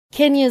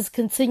Kenya's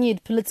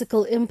continued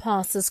political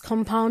impasse is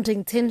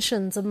compounding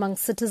tensions among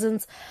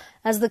citizens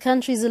as the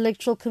country's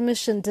electoral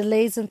commission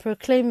delays in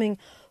proclaiming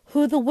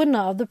who the winner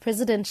of the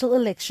presidential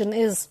election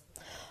is.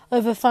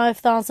 Over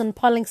 5,000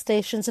 polling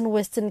stations in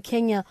Western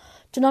Kenya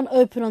do not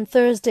open on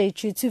Thursday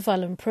due to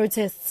violent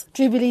protests.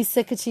 Jubilee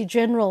Secretary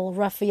General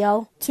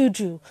Raphael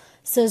Tuju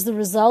says the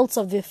results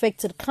of the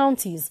affected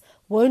counties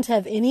won't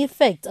have any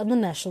effect on the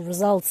national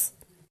results.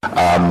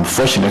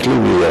 Fortunately,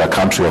 we are a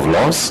country of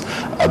laws.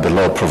 The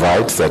law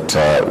provides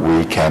that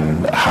we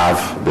can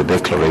have the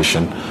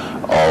declaration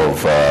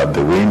of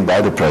the win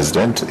by the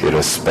president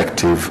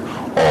irrespective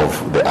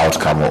of the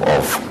outcome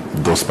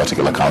of those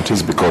particular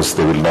counties, because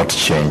they will not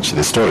change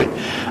the story.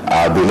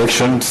 The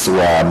elections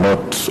were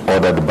not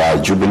ordered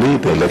by Jubilee.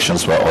 The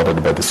elections were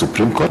ordered by the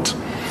Supreme Court,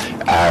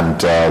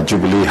 and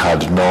Jubilee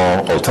had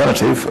no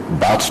alternative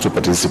but to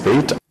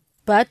participate.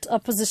 But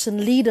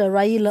opposition leader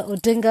Raila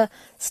Odinga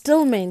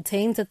still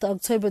maintains that the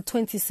October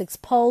 26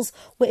 polls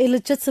were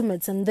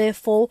illegitimate and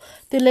therefore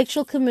the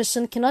Electoral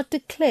Commission cannot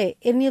declare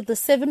any of the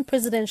 7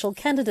 presidential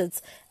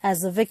candidates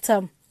as a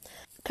victor.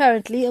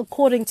 Currently,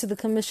 according to the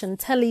Commission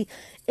tally,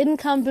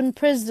 incumbent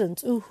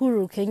President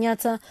Uhuru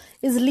Kenyatta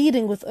is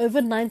leading with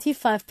over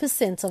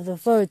 95% of the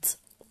vote.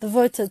 The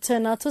voter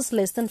turnout was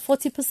less than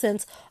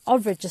 40%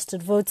 of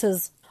registered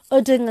voters.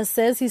 Odinga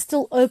says he's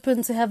still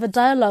open to have a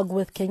dialogue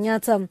with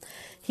Kenyatta.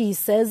 He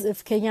says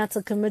if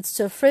Kenyatta commits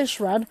to a fresh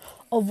run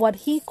of what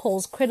he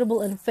calls credible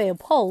and fair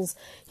polls,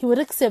 he would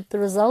accept the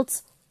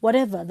results,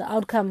 whatever the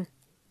outcome.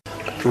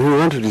 We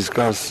want to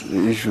discuss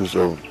the issues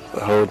of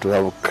how to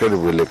have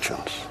credible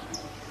elections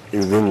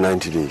within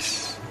 90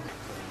 days.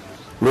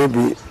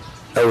 Maybe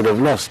I would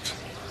have lost,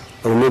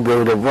 or maybe I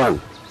would have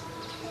won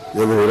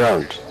the other way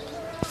around.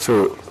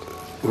 So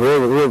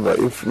whoever,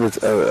 if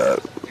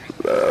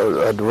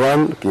I'd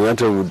won,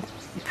 Kenyatta would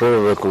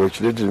probably have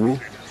congratulated me.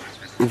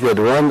 If he had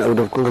won, I would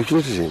have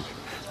congratulated him.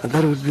 And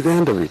that would be the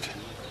end of it.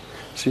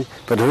 See?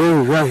 But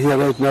when we are here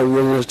right now, we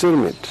are in a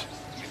stalemate.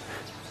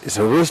 It's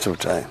a waste of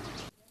time.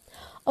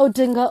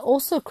 Odinga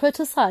also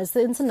criticized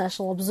the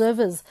international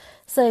observers,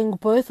 saying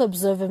both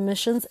observer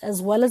missions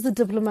as well as the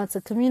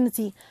diplomatic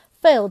community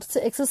failed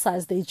to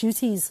exercise their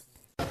duties.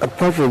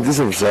 Apart from these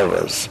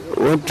observers,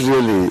 what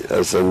really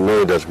has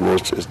annoyed us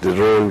most is the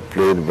role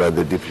played by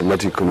the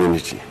diplomatic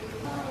community.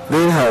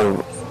 They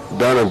have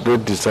done a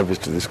great disservice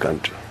to this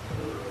country.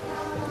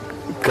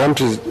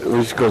 Countries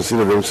which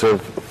consider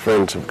themselves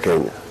friends of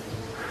Kenya,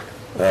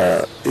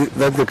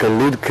 that they can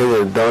lead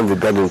Kenya down the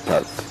garden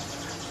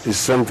path is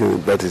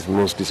something that is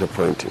most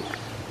disappointing.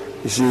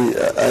 You see,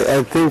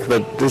 I think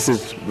that this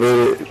is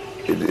very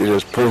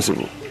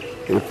irresponsible.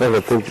 In fact, I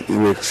think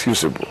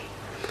inexcusable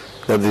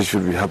that this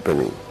should be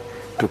happening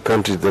to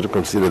countries that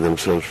consider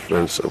themselves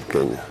friends of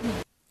Kenya.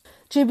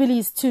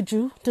 Jubilee's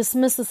Tuju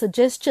dismissed the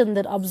suggestion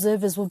that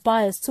observers were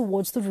biased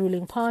towards the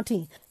ruling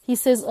party. He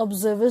says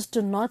observers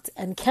do not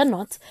and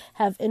cannot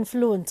have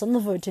influence on the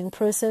voting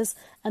process,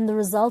 and the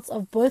results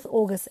of both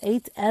August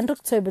 8 and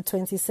October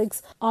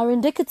 26 are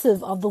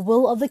indicative of the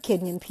will of the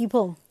Kenyan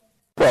people.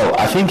 Well,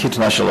 I think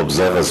international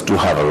observers do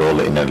have a role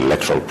in an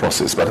electoral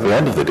process, but at the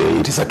end of the day,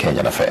 it is a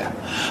Kenyan affair.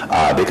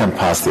 They can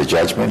pass their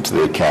judgment,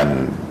 they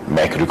can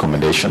make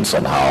recommendations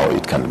on how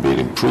it can be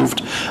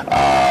improved,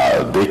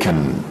 they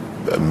can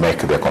make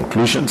their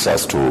conclusions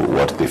as to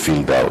what they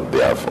feel that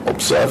they have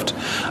observed,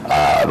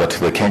 but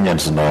the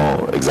Kenyans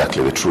know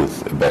exactly the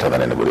truth better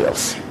than anybody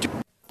else.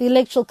 The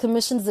Electoral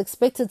Commission is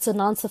expected to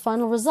announce the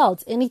final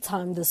results any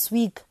time this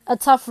week. A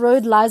tough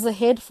road lies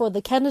ahead for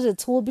the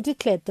candidate who will be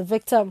declared the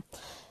victor.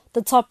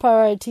 The top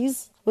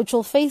priorities which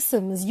will face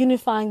him is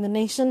unifying the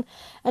nation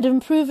and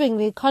improving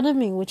the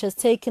economy, which has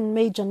taken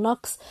major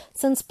knocks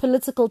since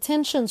political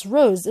tensions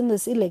rose in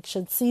this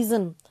election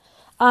season.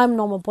 I'm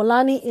Norma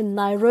Bolani in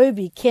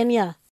Nairobi, Kenya.